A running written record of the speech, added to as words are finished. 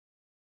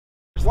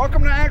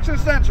Welcome to Action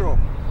Central.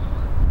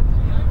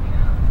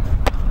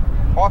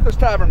 Arthur's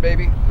Tavern,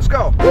 baby. Let's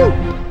go. Woo!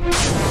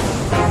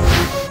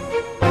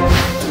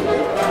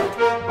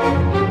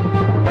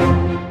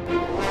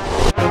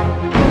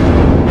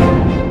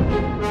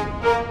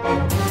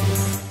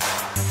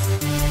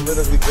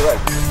 Politically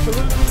correct.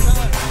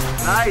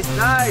 Nice,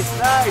 nice,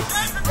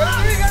 nice. Got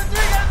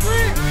a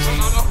three.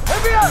 No.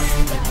 Hit me up.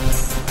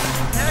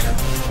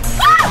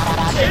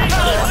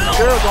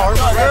 Girls,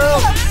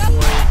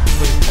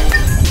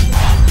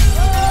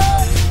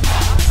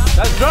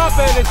 That's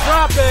dropping, it's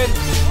dropping.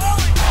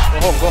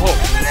 Go home.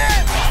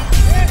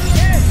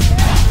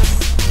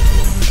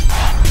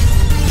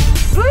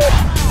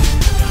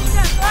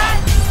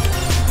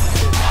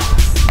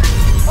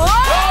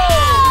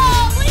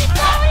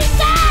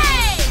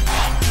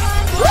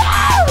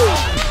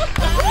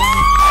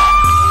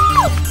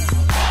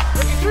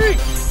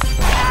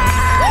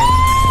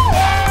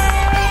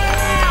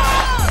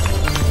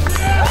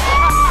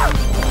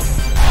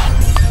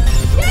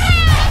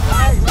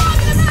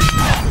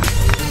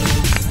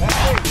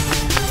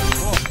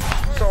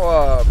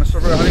 Mr.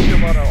 Rivera, how do you feel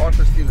about our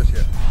Arthur's team this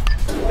year?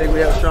 I think we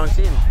have a strong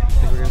team. I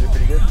think we're going to do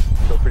pretty good.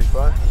 Go pretty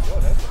far.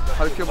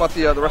 How do you feel about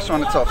the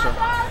restaurant itself, sir?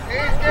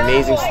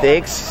 Amazing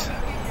steaks,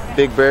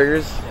 big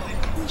burgers,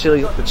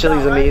 chili. The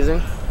chili's amazing.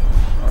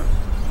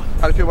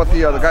 How do you feel about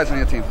the guys on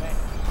your team?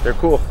 They're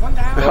cool.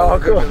 Oh,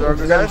 cool. They're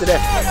good guys? Today.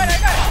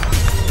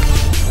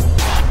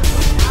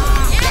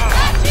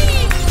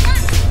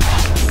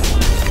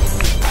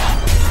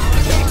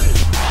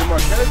 Good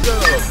morning.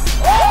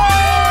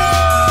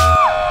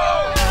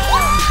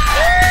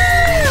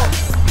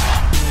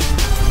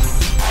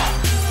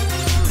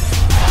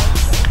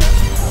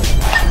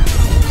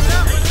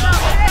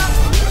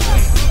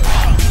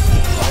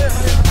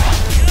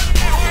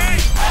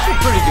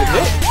 Pretty good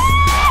hit.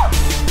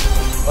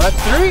 Well, that's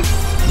three.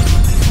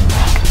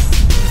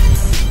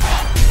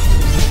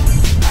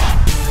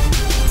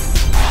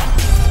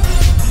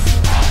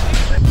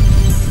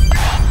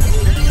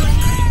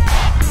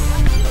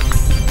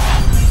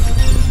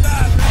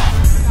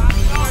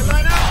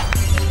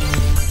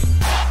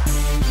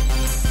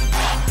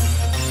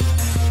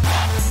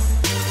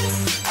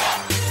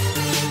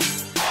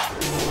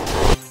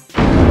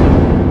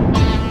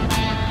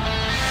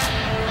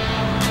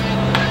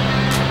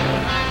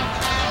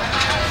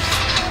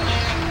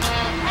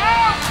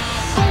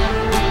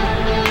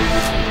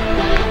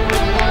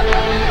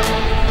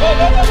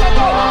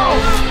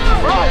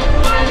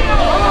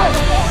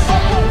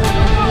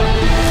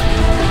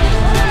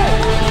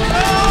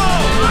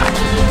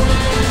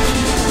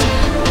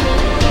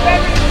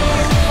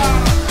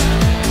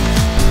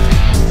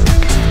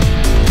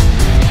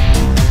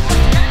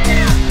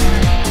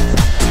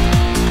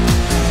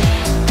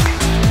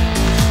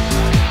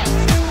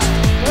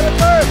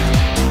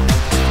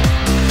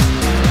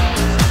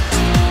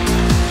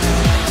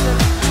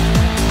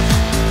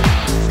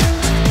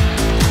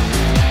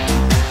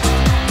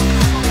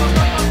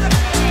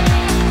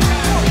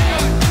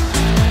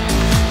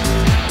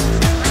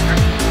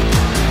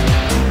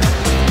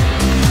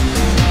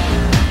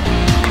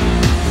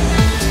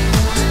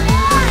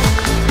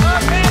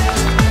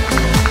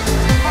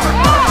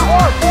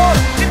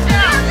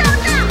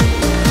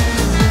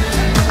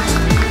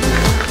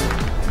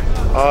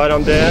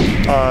 I'm Dan.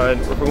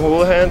 We're from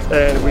Houlihan's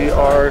and we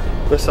are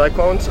the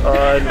Cyclones.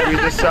 We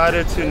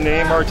decided to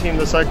name our team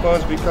the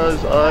Cyclones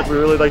because we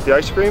really like the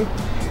ice cream.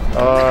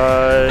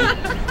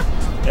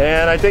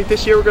 And I think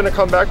this year we're going to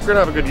come back. We're going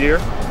to have a good year.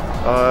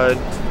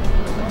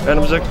 And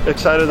I'm just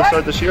excited to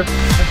start this year.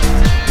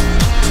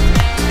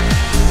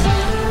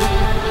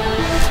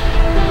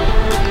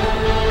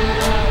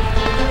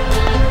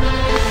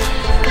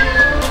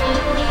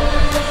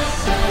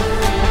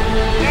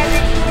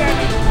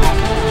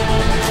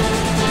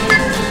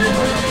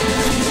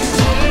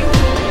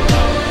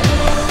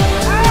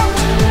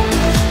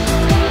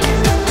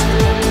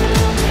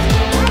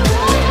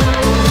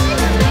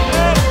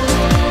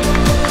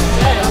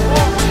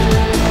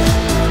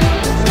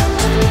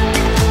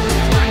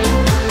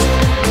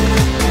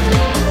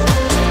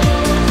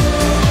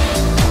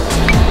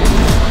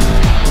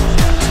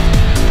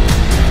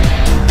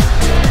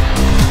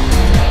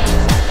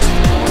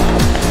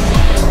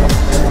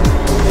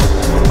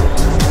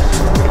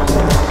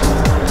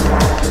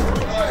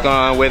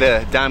 Going with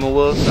a Diamond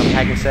Wolves from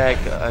Hackensack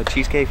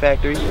Cheesecake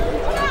Factory.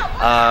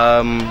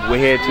 We're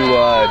here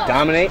to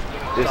dominate.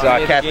 This is our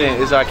captain.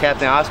 This is our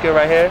captain Oscar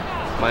right here.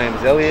 My name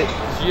is Elliot.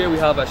 This year we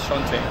have a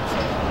strong team.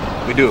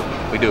 We do.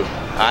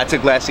 I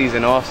took last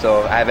season off,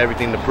 so I have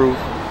everything to prove.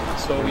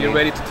 So we are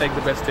ready to take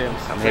the best teams.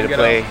 I'm here to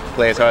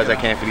play as hard as I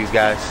can for these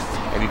guys.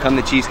 If you come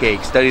to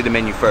Cheesecake, study the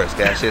menu first.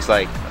 That's just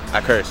like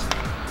I curse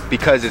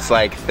because it's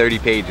like 30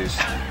 pages.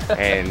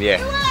 And yeah,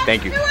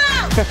 thank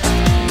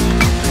you.